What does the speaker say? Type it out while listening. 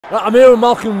I'm here with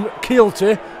Malcolm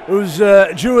Keelty, who's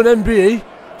due an MBE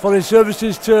for his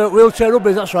services to wheelchair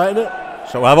rugby. That's right, isn't it?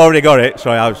 So I've already got it.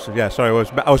 Sorry, I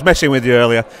was messing with you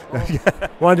earlier.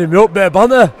 Winding me up, bit of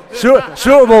banter.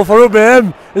 Suitable for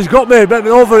rugby. He's got me, bet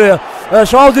me over here.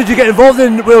 So how did you get involved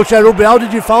in wheelchair rugby? How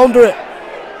did you founder it?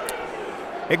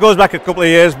 It goes back a couple of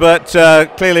years, but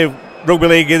clearly Rugby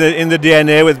League in the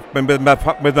DNA with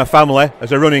my family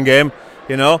as a running game.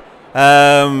 You know,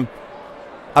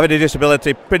 having a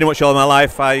disability pretty much all my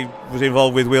life, I was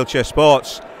involved with wheelchair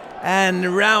sports. And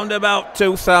around about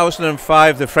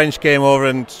 2005, the French came over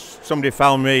and somebody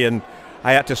found me, and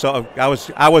I had to I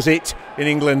was it in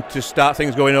England to start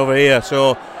things going over here.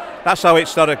 So that's how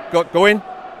it got going.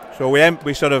 So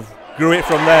we sort of grew it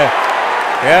from there.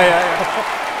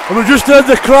 Yeah. And we just heard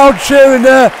the crowd cheering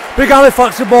there. Big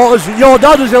Halifax supporters. Your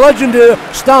dad is a legend here,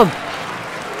 Stan.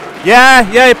 Yeah,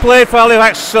 he played for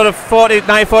Halifax sort of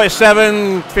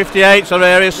 1947, 58 sort of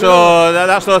area. So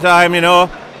that sort of time, you know.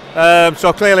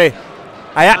 So clearly,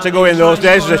 I had to go in those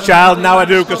days as a child. Now I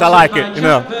do because I like it, you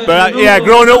know. But yeah,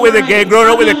 growing up with the game,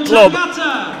 growing up with the club,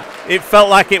 it felt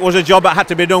like it was a job that had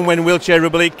to be done when Wheelchair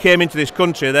Rugby League came into this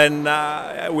country. Then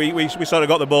we sort of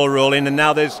got the ball rolling, and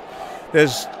now it's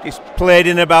played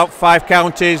in about 5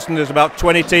 counties, and there's about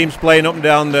 20 teams playing up and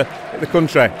down the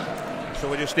country. So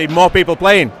we just need more people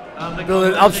playing.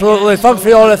 Brilliant, absolutely. Thanks for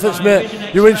your efforts,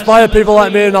 mate. You inspire people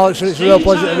like me and Alex, and it's a real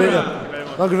pleasure to meet you.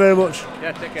 Thank you very much.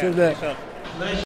 Yeah, take care. Cheers, mate.